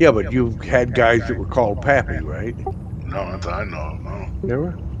 Yeah, but you've had guys that were called Pappy, right? No, not that I know of, no.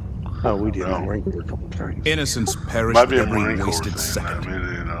 Never? Oh, we did in the No. Marine Corps a couple times. Innocents perish Might with be a every Marine Corps wasted thing. second. I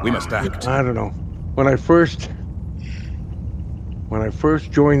mean, you know, We must act. I don't know. When I first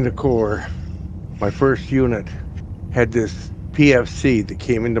joined the Corps, my first unit had this PFC that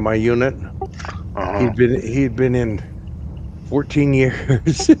came into my unit. Uh-huh. He'd been in 14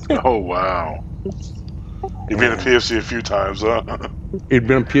 years. Oh, wow. You've been in PFC a few times, huh? He'd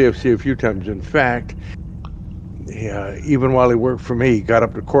been in PFC a few times. In fact, even while he worked for me, he got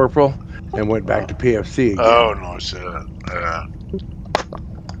up to corporal and went back to PFC again. Oh, no shit. Yeah.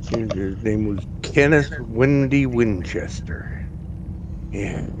 His name was Kenneth Windy Winchester.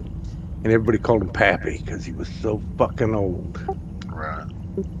 Yeah. And everybody called him Pappy because he was so fucking old. Right.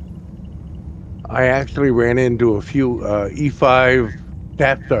 I actually ran into a few E5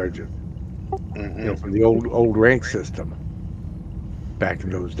 staff sergeants, you know, from the old rank system back in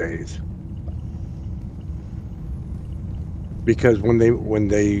those days. Because when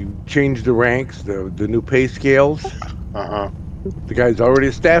they changed the ranks, the new pay scales, the guy's already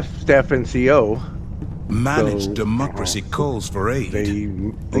a staff NCO. Managed democracy calls for aid. They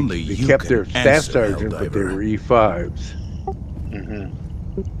kept their staff sergeant, but they were E5s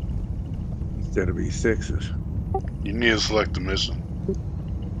instead of E6s. You need to select the mission.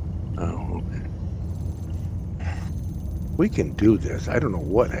 Oh, okay. We can do this. I don't know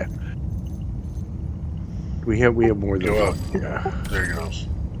what happened. We have more than Go up. Yeah. There he goes.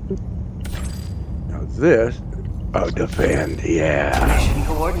 Now this, defend. Yeah. Mission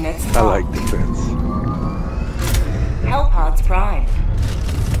coordinates I like defense. Hellpods prime.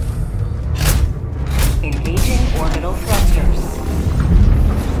 Engaging orbital thrusters.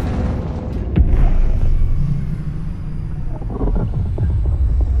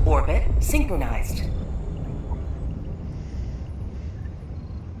 Orbit synchronized.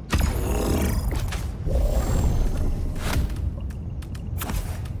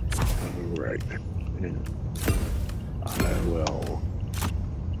 Right. I will.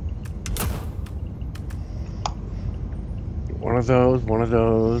 One of those,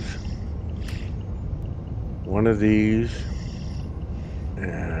 one of these,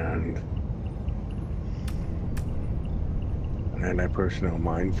 and an anti-personnel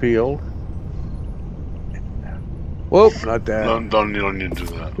minefield. Whoop, not that. You don't need to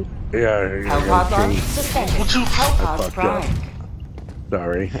do that. Yeah. Hellpod launch suspended. Hellpods prime.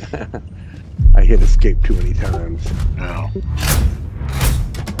 Sorry. I hit escape too many times. Yeah.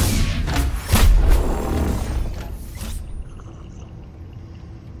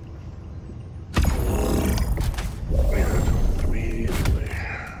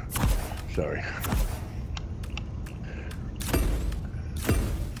 Sorry.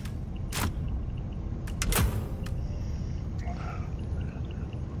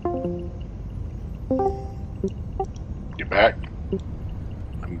 You back?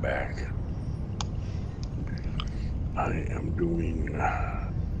 I'm back. I am doing an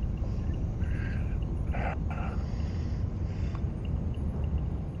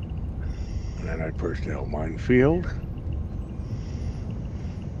anti-personnel minefield.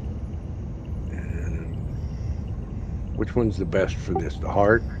 And which one's the best for this? The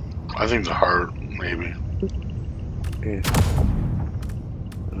heart? I think the heart, maybe. Yeah.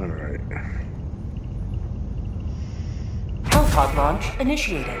 All right. Hellpod launch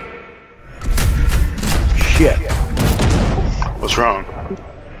initiated. Shit. What's wrong?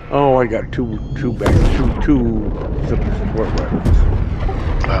 Oh, I got two simple support weapons.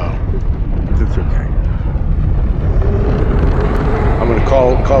 Oh. That's okay. I'm gonna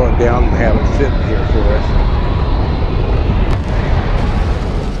call it down and have it sitting here for us.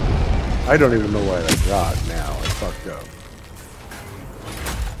 I don't even know what I got now. I fucked up.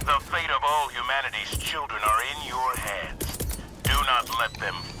 The fate of all humanity's children are in your hands. Do not let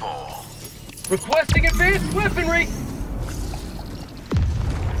them fall. Requesting advanced weaponry!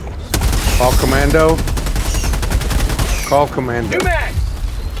 Call commando. Call commando. New mag!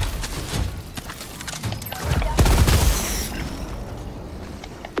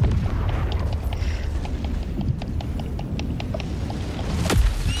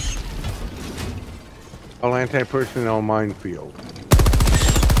 Call anti-personnel minefield.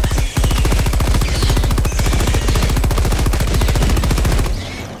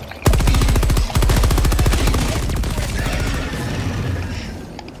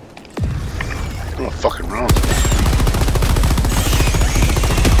 Oh, fucking round.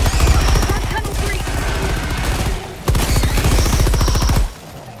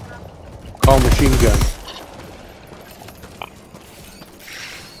 Call machine gun.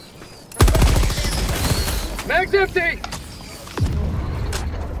 Mag's empty!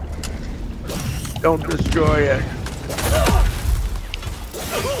 Don't destroy it.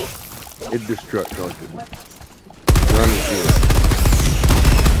 It destructs it. Run it here.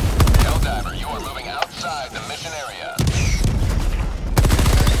 Helldiver, you are moving outside the mission area.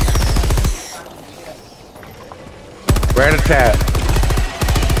 Rat-a-tat.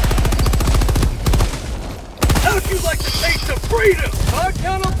 How'd you like to taste of freedom? Our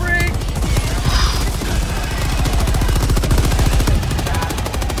tunnel breach!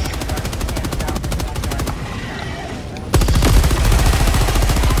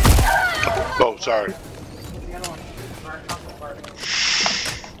 Oh, sorry.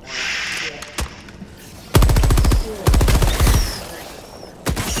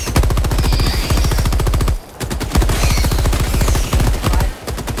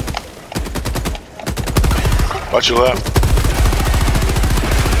 Watch your left.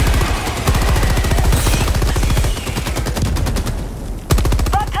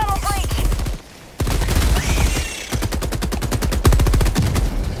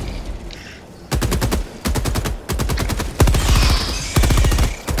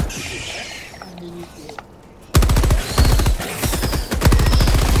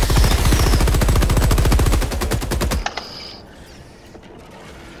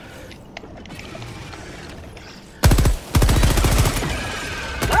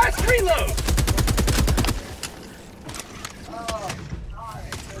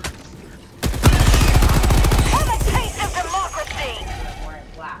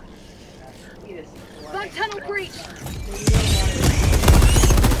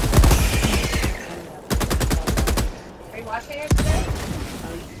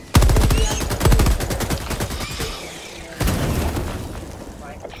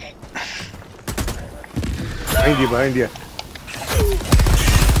 Behind you.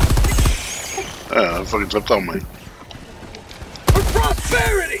 I fucking jumped on me. For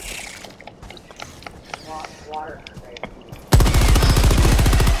prosperity! Water.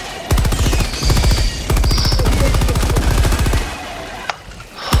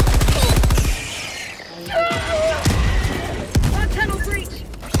 Tunnel breach!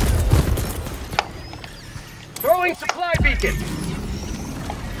 Throwing supply beacon!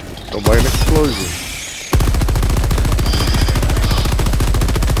 Don't buy an explosion.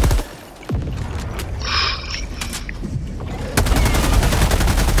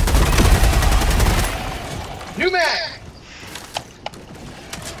 New mag!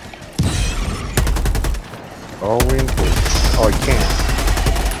 All reinforced. Oh, I can't.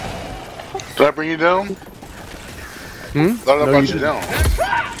 Did I bring you down? Thought I brought you down.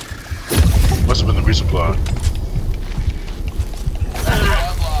 Must have been the resupply.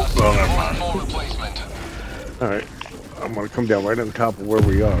 Well, never mind. Alright. I'm gonna come down right on top of where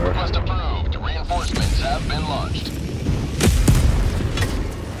we are. Request approved. Reinforcements have been launched.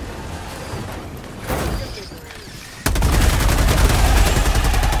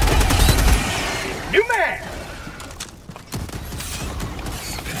 New man!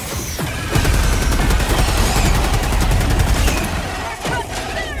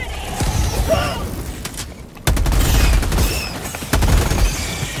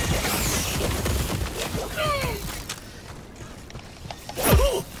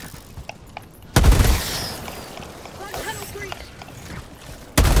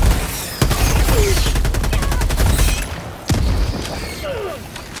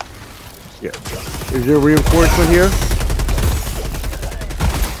 Is there reinforcement here?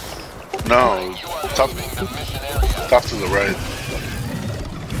 No. Top to the right.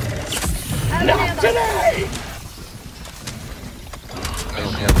 Not today! I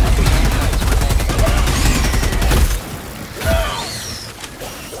don't have anything.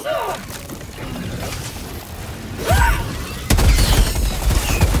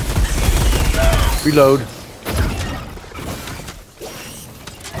 Reload.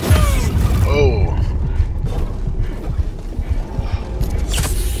 Oh.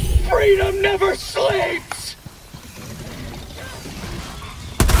 Freedom never sleeps!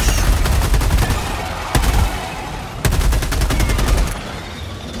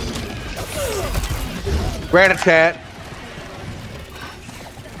 Rat-a-tat.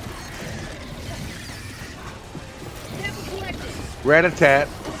 Rat-a-tat.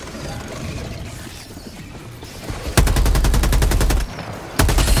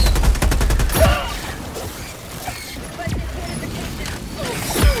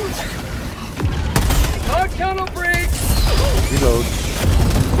 Tunnel breach! Reload.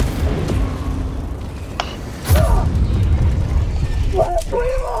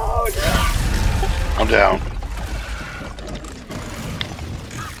 Reload! I'm down.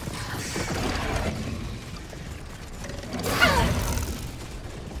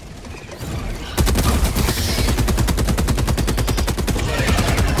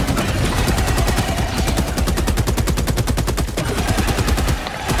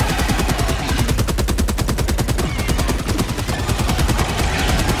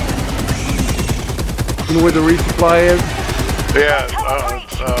 You know where the resupply is? Yeah,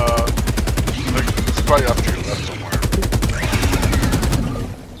 it's probably up to your left somewhere.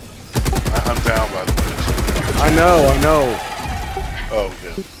 I'm down, by the way. I know. Oh,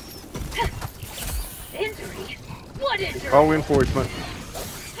 good. Injury? What injury? All reinforcement.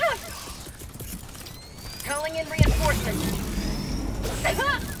 Calling in reinforcements. I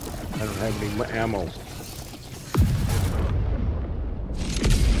don't have any ammo.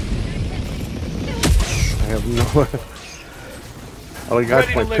 I have no. All I got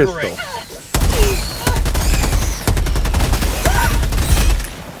is my pistol.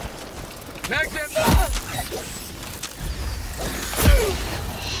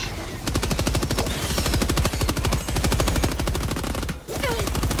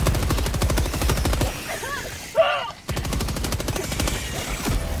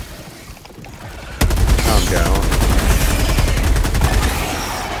 I'm down.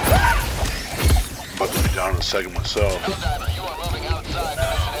 I'm about to be down in a second myself. Helldiver, you are moving outside the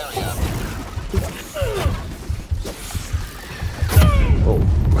mission area. Oh,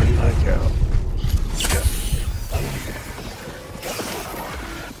 where did I go?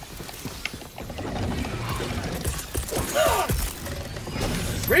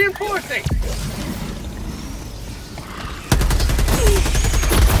 Reinforcing!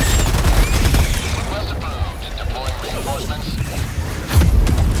 Request approved. Deploying reinforcements.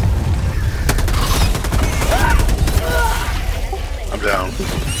 I'm down.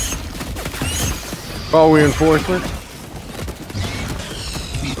 All reinforcements.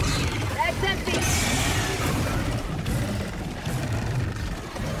 Bag's empty.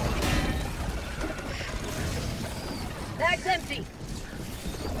 Bag's empty.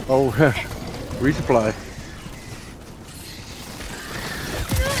 Oh, resupply.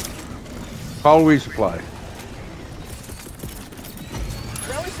 Call resupply.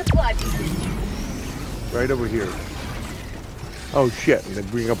 Throwing supply pieces. Right over here. Oh shit, and they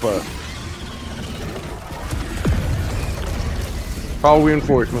bring up a... Call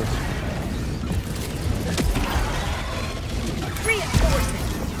reinforcements. Reinforcement.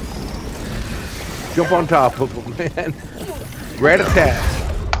 Jump on top of them, man. Rat-a-tat.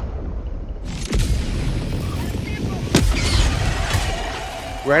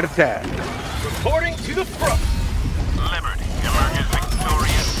 Rat-a-tat. Reporting to the front. Liberty emerges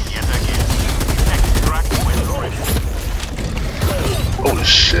victorious yet again. Extract when ready. Holy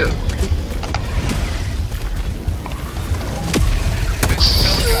shit.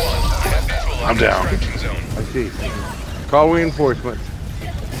 I'm down. I see. Call reinforcements.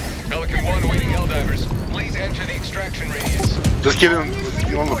 Pelican 1 waiting Helldivers. Please enter the extraction radius. Just get on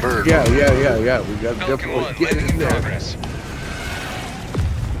the bird. Yeah. We got to Pelican 1, definitely get landing in in there. progress.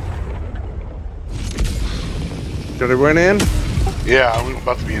 Did I run in? Yeah, I'm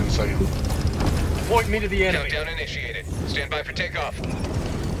about to be in a second. Point me to the enemy. Countdown initiated. Stand by for takeoff.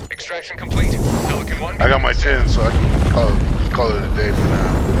 Extraction complete. Pelican 1. I got my 10, so I can call it a day for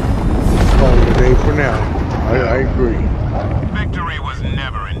now. Call it a day for now. I agree. Victory was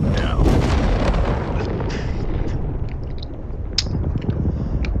never in doubt.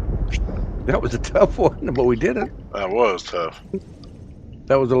 That was a tough one, but we did it. That was tough.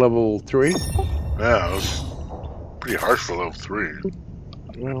 That was a level 3. Yeah, it was pretty harsh for level 3.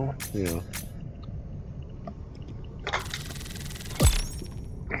 Well, yeah.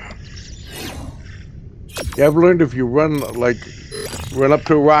 Yeah, I've learned if you run up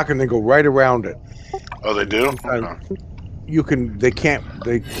to a rock and then go right around it. Oh, they do? Okay. You can. They can't.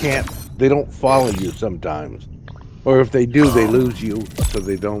 They don't follow you sometimes, or if they do, they lose you, so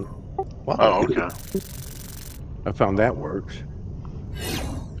they don't. Oh, okay. I found that works.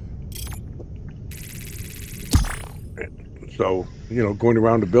 So, going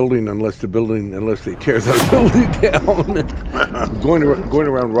around the building unless they tear the building down. going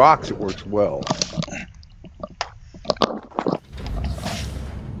around rocks, it works well.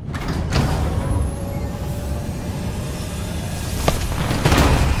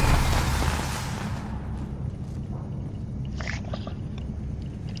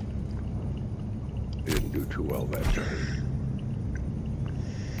 Didn't do too well that turn.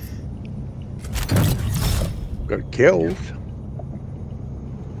 Got kills.